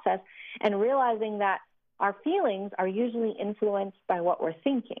process, and realizing that our feelings are usually influenced by what we're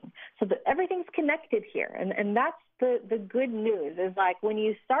thinking. So that everything's connected here. And that's the good news, is like when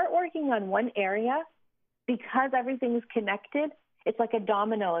you start working on one area, because everything's connected, it's like a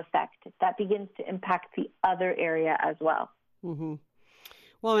domino effect that begins to impact the other area as well. Mm-hmm.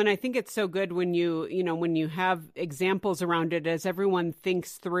 Well, and I think it's so good when when you have examples around it, as everyone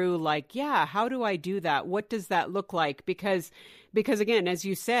thinks through, like, yeah, how do I do that? What does that look like? Because again, as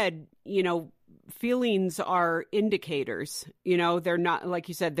you said, feelings are indicators. They're not, like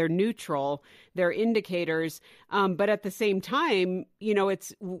you said, they're neutral. They're indicators. But at the same time,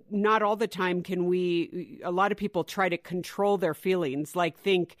 it's not all the time a lot of people try to control their feelings, like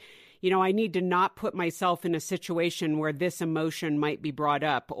think, I need to not put myself in a situation where this emotion might be brought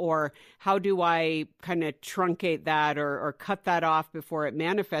up, or how do I kind of truncate that or cut that off before it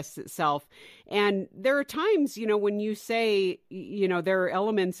manifests itself? And there are times, when you say, there are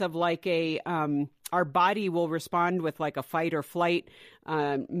elements of like our body will respond with like a fight or flight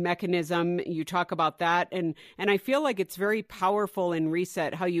mechanism. You talk about that. And I feel like it's very powerful in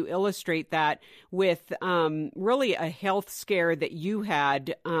Reset how you illustrate that with really a health scare that you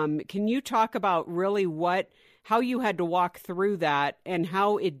had. Can you talk about really how you had to walk through that and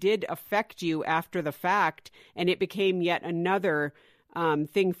how it did affect you after the fact, and it became yet another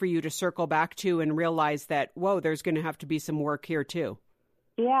thing for you to circle back to and realize that, whoa, there's going to have to be some work here too?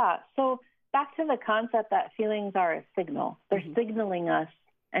 Yeah. So back to the concept that feelings are a signal. They're signaling us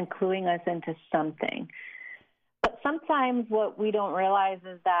and cluing us into something. But sometimes what we don't realize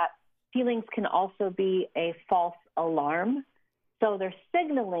is that feelings can also be a false alarm. So they're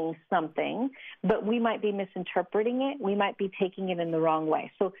signaling something, but we might be misinterpreting it. We might be taking it in the wrong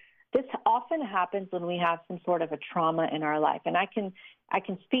way. So this often happens when we have some sort of a trauma in our life. And I can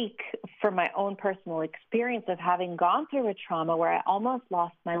speak from my own personal experience of having gone through a trauma where I almost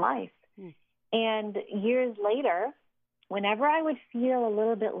lost my life. And years later, whenever I would feel a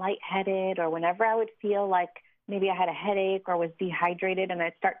little bit lightheaded, or whenever I would feel like maybe I had a headache or was dehydrated and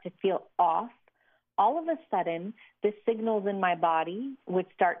I'd start to feel off, all of a sudden, the signals in my body would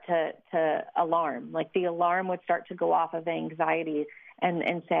start to alarm. Like the alarm would start to go off of anxiety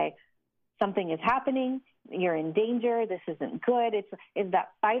and say, something is happening, you're in danger, this isn't good. It's that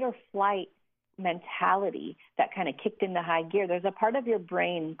fight or flight mentality that kind of kicked into high gear. There's a part of your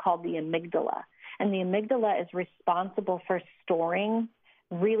brain called the amygdala, and the amygdala is responsible for storing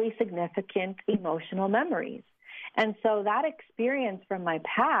really significant emotional memories. And so that experience from my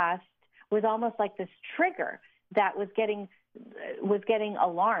past was almost like this trigger that was getting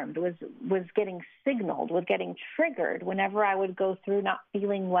alarmed, was getting signaled, was getting triggered whenever I would go through not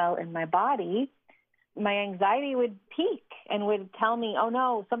feeling well in my body. My anxiety would peak and would tell me, oh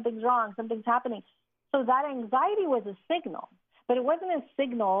no, something's wrong, something's happening. So that anxiety was a signal, but it wasn't a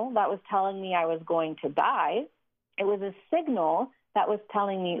signal that was telling me I was going to die. It was a signal that was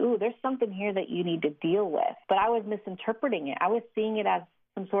telling me, ooh, there's something here that you need to deal with. But I was misinterpreting it. I was seeing it as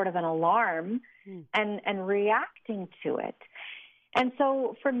some sort of an alarm and reacting to it. And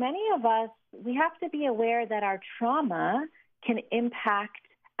so for many of us, we have to be aware that our trauma can impact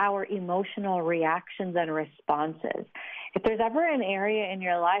our emotional reactions and responses. If there's ever an area in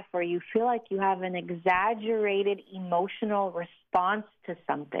your life where you feel like you have an exaggerated emotional response to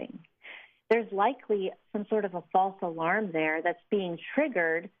something, there's likely some sort of a false alarm there that's being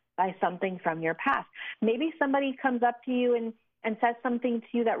triggered by something from your past. Maybe somebody comes up to you and says something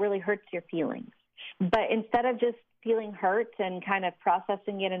to you that really hurts your feelings. But instead of just feeling hurt and kind of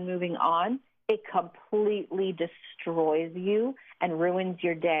processing it and moving on, it completely destroys you and ruins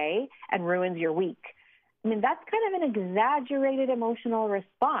your day and ruins your week. I mean, that's kind of an exaggerated emotional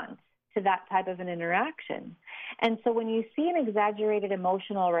response to that type of an interaction. And so when you see an exaggerated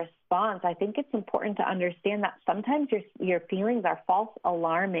emotional response, I think it's important to understand that sometimes your feelings are false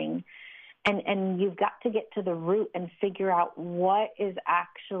alarming, and you've got to get to the root and figure out what is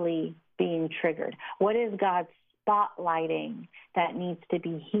actually being triggered. What is God spotlighting that needs to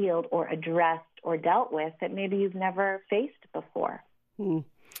be healed or addressed or dealt with that maybe you've never faced before?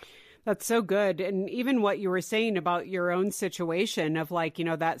 That's so good. And even what you were saying about your own situation of like,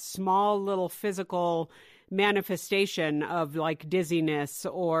 that small little physical manifestation of like dizziness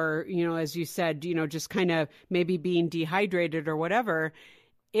or, as you said, just kind of maybe being dehydrated or whatever.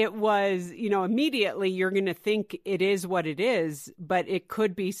 it was, immediately you're going to think it is what it is, but it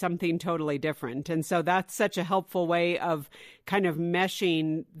could be something totally different. And so that's such a helpful way of kind of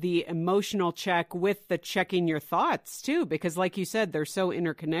meshing the emotional check with the checking your thoughts too, because like you said, they're so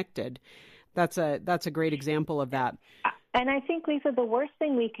interconnected. That's a great example of that. And I think, Lisa, the worst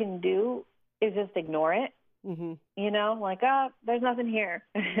thing we can do is just ignore it. Mm-hmm. There's nothing here,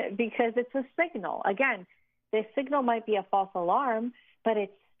 because it's a signal. Again, the signal might be a false alarm, but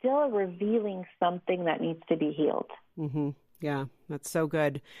it's still revealing something that needs to be healed. Mm-hmm. Yeah, that's so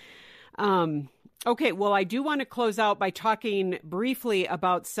good. Okay, well, I do want to close out by talking briefly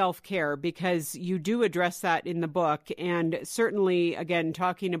about self-care, because you do address that in the book, and certainly, again,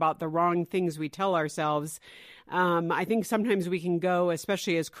 talking about the wrong things we tell ourselves. I think sometimes we can go,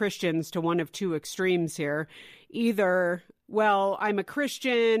 especially as Christians, to one of two extremes here. Either, well, I'm a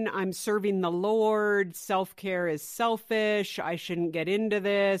Christian, I'm serving the Lord, self-care is selfish, I shouldn't get into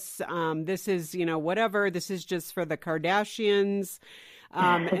this, this is, whatever, this is just for the Kardashians.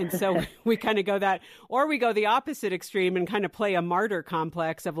 And so we kind of go that, or we go the opposite extreme and kind of play a martyr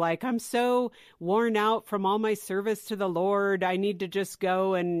complex of like, I'm so worn out from all my service to the Lord, I need to just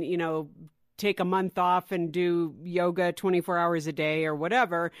go and, take a month off and do yoga 24 hours a day or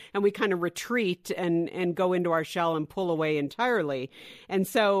whatever. And we kind of retreat and go into our shell and pull away entirely. And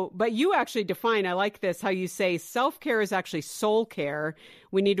so, but you actually define, I like this, how you say self-care is actually soul care.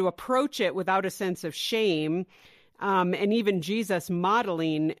 We need to approach it without a sense of shame. And even Jesus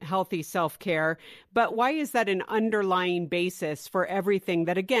modeling healthy self-care. But why is that an underlying basis for everything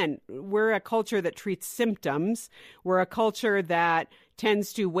that, again, we're a culture that treats symptoms. We're a culture that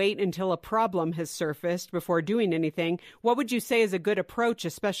tends to wait until a problem has surfaced before doing anything. What would you say is a good approach,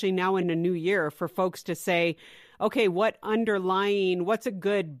 especially now in a new year, for folks to say, okay, what's a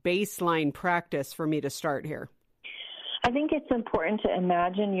good baseline practice for me to start here? I think it's important to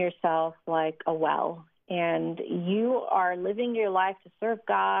imagine yourself like a well. And you are living your life to serve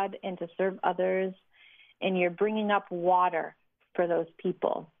God and to serve others, and you're bringing up water for those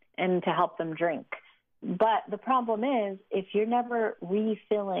people and to help them drink. But the problem is, if you're never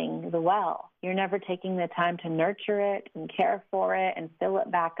refilling the well, you're never taking the time to nurture it and care for it and fill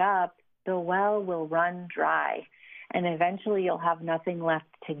it back up, the well will run dry, and eventually you'll have nothing left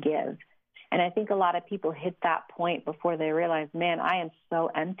to give. And I think a lot of people hit that point before they realize, man, I am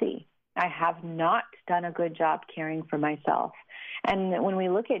so empty. I have not done a good job caring for myself. And when we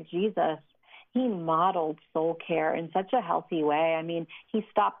look at Jesus, he modeled soul care in such a healthy way. I mean, he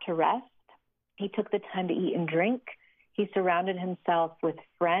stopped to rest. He took the time to eat and drink. He surrounded himself with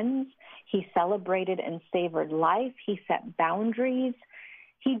friends. He celebrated and savored life. He set boundaries.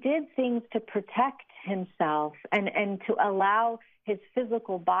 He did things to protect himself and to allow his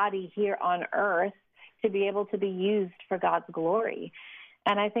physical body here on earth to be able to be used for God's glory.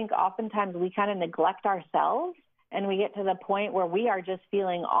 And I think oftentimes we kind of neglect ourselves, and we get to the point where we are just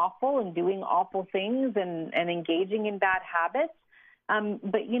feeling awful and doing awful things and engaging in bad habits.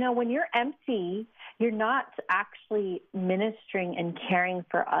 But, when you're empty, you're not actually ministering and caring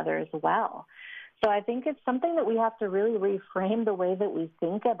for others well. So I think it's something that we have to really reframe the way that we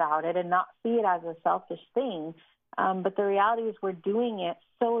think about it and not see it as a selfish thing. But the reality is we're doing it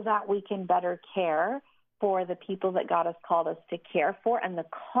so that we can better care for the people that God has called us to care for and the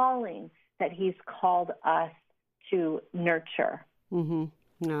calling that he's called us to nurture. Mm-hmm.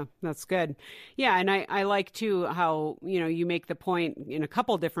 No, that's good. Yeah, and I like, too, how, you make the point in a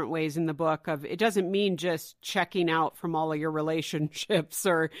couple different ways in the book of it doesn't mean just checking out from all of your relationships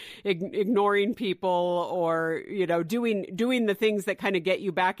or ignoring people or, doing the things that kind of get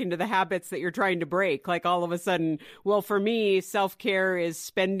you back into the habits that you're trying to break. Like all of a sudden, well, for me, self-care is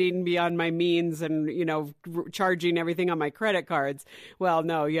spending beyond my means and, charging everything on my credit cards. Well,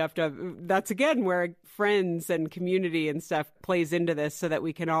 no, you have to, that's again where friends and community and stuff plays into this so that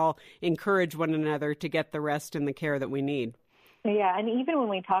we can all encourage one another to get the rest and the care that we need. Yeah, and even when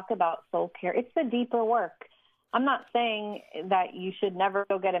we talk about soul care, it's the deeper work. I'm not saying that you should never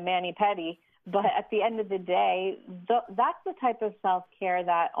go get a mani-pedi, but at the end of the day, that's the type of self-care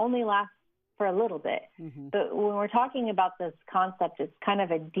that only lasts for a little bit. Mm-hmm. But when we're talking about this concept, it's kind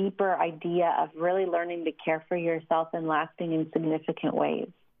of a deeper idea of really learning to care for yourself in lasting and significant ways.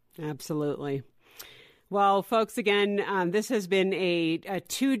 Absolutely. Well, folks, again, this has been a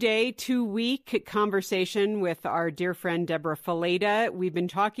 2-week conversation with our dear friend, Deborah Fileta. We've been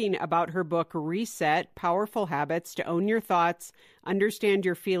talking about her book, Reset, Powerful Habits to Own Your Thoughts, understand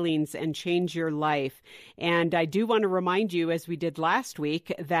your feelings, and change your life. And I do want to remind you, as we did last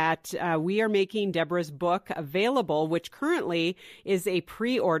week, that we are making Deborah's book available, which currently is a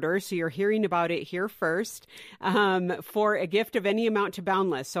pre-order. So you're hearing about it here first, for a gift of any amount to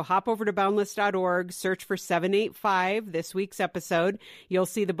Boundless. So hop over to boundless.org, search for 785, this week's episode. You'll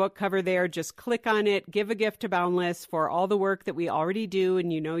see the book cover there. Just click on it, give a gift to Boundless for all the work that we already do.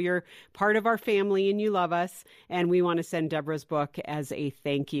 And you know you're part of our family and you love us. And we want to send Deborah's book as a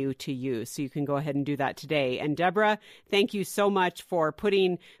thank you to you. So you can go ahead and do that today. And Deborah, thank you so much for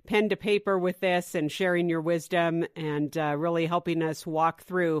putting pen to paper with this and sharing your wisdom and really helping us walk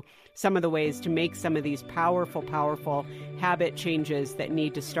through some of the ways to make some of these powerful, powerful habit changes that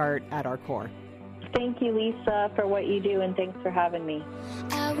need to start at our core. Thank you, Lisa, for what you do, and thanks for having me.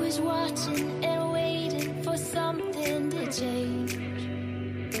 I was watching and waiting for something to change.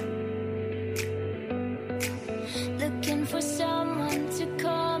 Looking for someone to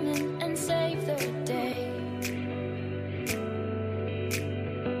come in and save the day.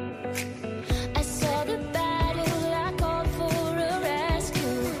 I saw the battle, I called for a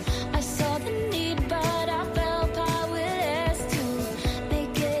rescue. I saw the need, but I felt powerless to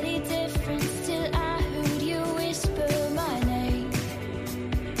make any difference till I heard you whisper my name.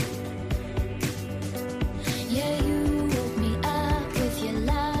 Yeah, you woke me up with your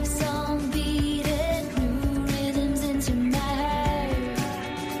love song beating new rhythms into my heart,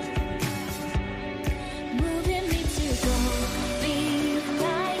 moving me to go be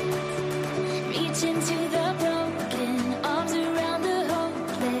light, reach into the broken arms around the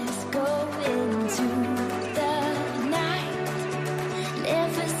hopeless, go into the night,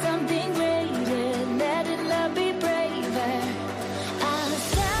 live for something greater, letting love be braver. I'll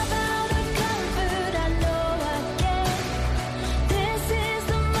step out of comfort, I know I can. This is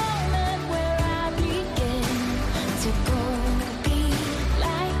the moment where I begin to go be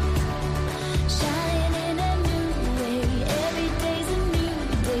light, shining in a new way. Every day's a new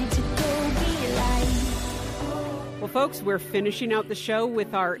day to go be light. Well, folks, we're finishing out the show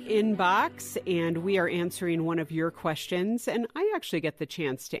with our inbox, and we are answering one of your questions. And I actually get the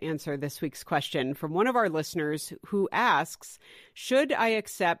chance to answer this week's question from one of our listeners who asks, should I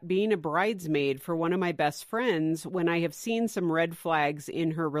accept being a bridesmaid for one of my best friends when I have seen some red flags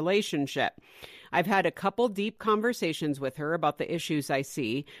in her relationship? I've had a couple deep conversations with her about the issues I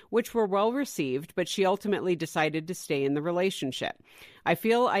see, which were well received, but she ultimately decided to stay in the relationship. I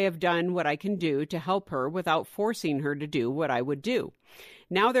feel I have done what I can do to help her without forcing her to do what I would do.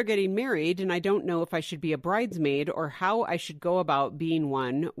 Now they're getting married, and I don't know if I should be a bridesmaid or how I should go about being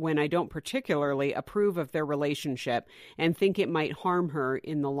one when I don't particularly approve of their relationship and think it might harm her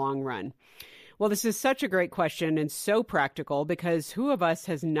in the long run. Well, this is such a great question and so practical, because who of us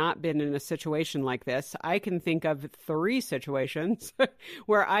has not been in a situation like this? I can think of 3 situations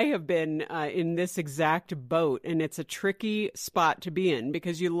where I have been in this exact boat, and it's a tricky spot to be in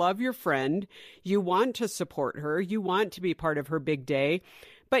because you love your friend, you want to support her, you want to be part of her big day,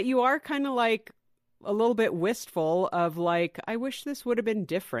 but you are kind of like a little bit wistful of like, I wish this would have been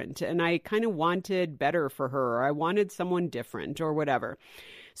different, and I kind of wanted better for her, or I wanted someone different or whatever.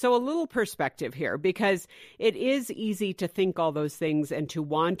 So a little perspective here, because it is easy to think all those things and to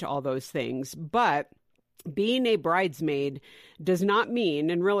want all those things, but being a bridesmaid does not mean,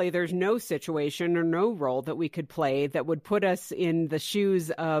 and really there's no situation or no role that we could play that would put us in the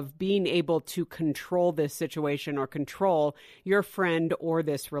shoes of being able to control this situation or control your friend or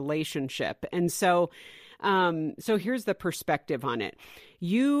this relationship. And so here's the perspective on it.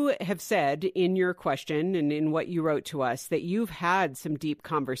 You have said in your question and in what you wrote to us that you've had some deep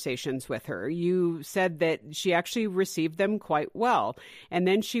conversations with her. You said that she actually received them quite well. And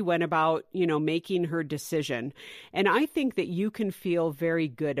then she went about, making her decision. And I think that you can feel very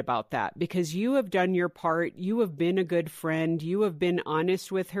good about that because you have done your part. You have been a good friend. You have been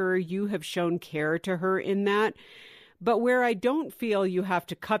honest with her. You have shown care to her in that. But where I don't feel you have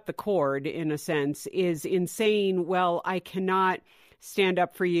to cut the cord, in a sense, is in saying, well, I cannot stand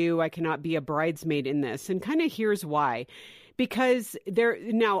up for you. I cannot be a bridesmaid in this. And kind of here's why. Because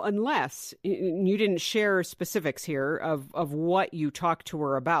now, unless you didn't share specifics here of what you talked to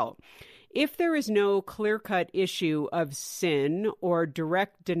her about, if there is no clear-cut issue of sin or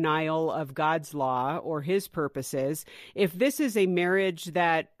direct denial of God's law or his purposes, if this is a marriage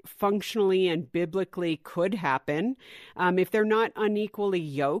that functionally and biblically could happen, if they're not unequally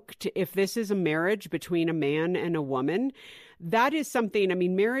yoked, if this is a marriage between a man and a woman, that is something, I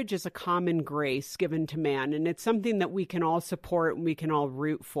mean, marriage is a common grace given to man, and it's something that we can all support and we can all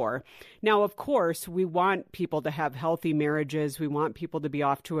root for. Now, of course, we want people to have healthy marriages. We want people to be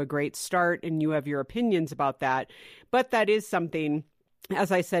off to a great start, and you have your opinions about that. But that is something,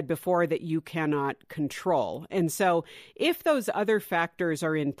 as I said before, that you cannot control. And so if those other factors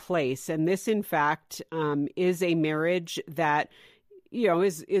are in place, and this, in fact, is a marriage that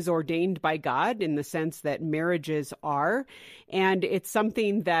is ordained by God in the sense that marriages are, and it's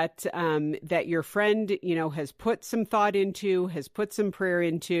something that that your friend, has put some thought into, has put some prayer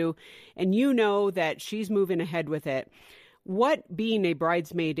into, and that she's moving ahead with it. What being a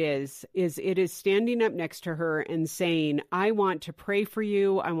bridesmaid is it is standing up next to her and saying, I want to pray for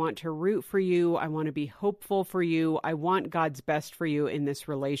you. I want to root for you. I want to be hopeful for you. I want God's best for you in this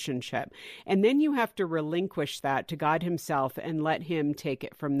relationship. And then you have to relinquish that to God himself and let him take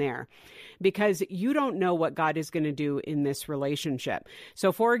it from there, because you don't know what God is going to do in this relationship.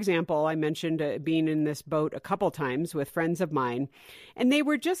 So, for example, I mentioned being in this boat a couple times with friends of mine, and they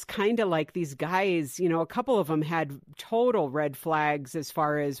were just kind of like these guys, a couple of them had total red flags as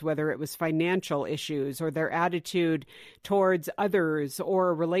far as whether it was financial issues or their attitude towards others, or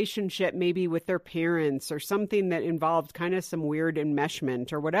a relationship maybe with their parents, or something that involved kind of some weird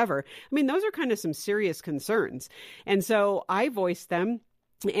enmeshment or whatever. I mean, those are kind of some serious concerns. And so I voiced them.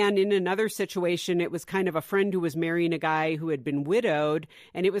 And in another situation, it was kind of a friend who was marrying a guy who had been widowed,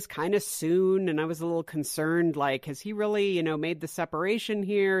 and it was kind of soon. And I was a little concerned, like, has he really, made the separation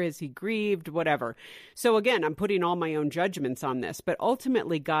here? Is he grieved? Whatever. So again, I'm putting all my own judgments on this, but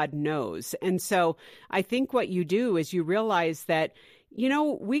ultimately God knows. And so I think what you do is you realize that,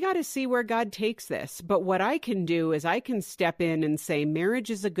 we got to see where God takes this. But what I can do is I can step in and say, marriage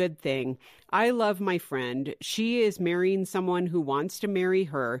is a good thing. I love my friend. She is marrying someone who wants to marry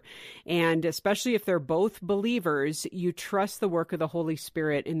her. And especially if they're both believers, you trust the work of the Holy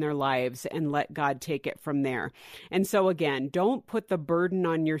Spirit in their lives and let God take it from there. And so again, don't put the burden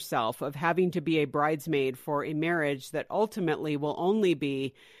on yourself of having to be a bridesmaid for a marriage that ultimately will only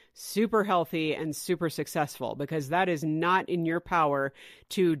be super healthy and super successful, because that is not in your power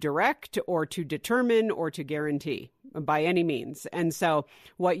to direct or to determine or to guarantee by any means. And so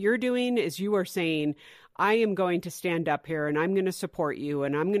what you're doing is you are saying, I am going to stand up here and I'm going to support you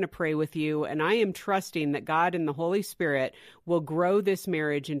and I'm going to pray with you. And I am trusting that God and the Holy Spirit will grow this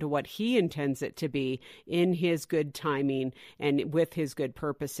marriage into what he intends it to be in his good timing and with his good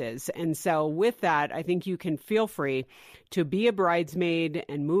purposes. And so with that, I think you can feel free to be a bridesmaid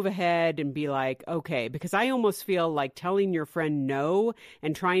and move ahead and be like, okay, because I almost feel like telling your friend no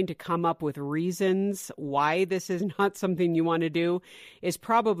and trying to come up with reasons why this is not something you want to do is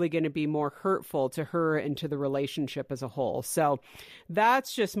probably going to be more hurtful to her and to the relationship as a whole. So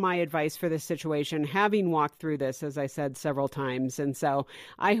that's just my advice for this situation, having walked through this, as I said, several times. And so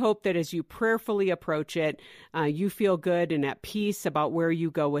I hope that as you prayerfully approach it, you feel good and at peace about where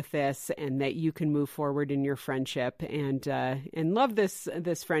you go with this, and that you can move forward in your friendship and love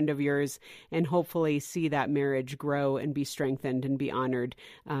this friend of yours, and hopefully see that marriage grow and be strengthened and be honored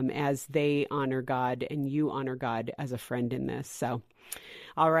as they honor God and you honor God as a friend in this. So,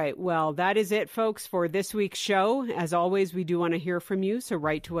 all right. Well, that is it, folks, for this week's show. As always, we do want to hear from you, so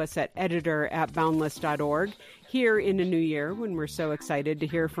write to us at editor@boundless.org here in the new year, when we're so excited to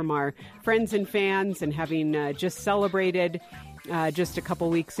hear from our friends and fans, and having just celebrated just a couple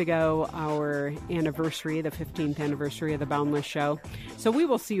weeks ago our anniversary, the 15th anniversary of the Boundless Show. So we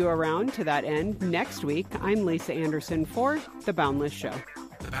will see you around to that end next week. I'm Lisa Anderson for The Boundless Show.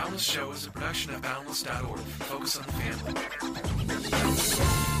 The Boundless Show is a production of Boundless.org. Focus on the family.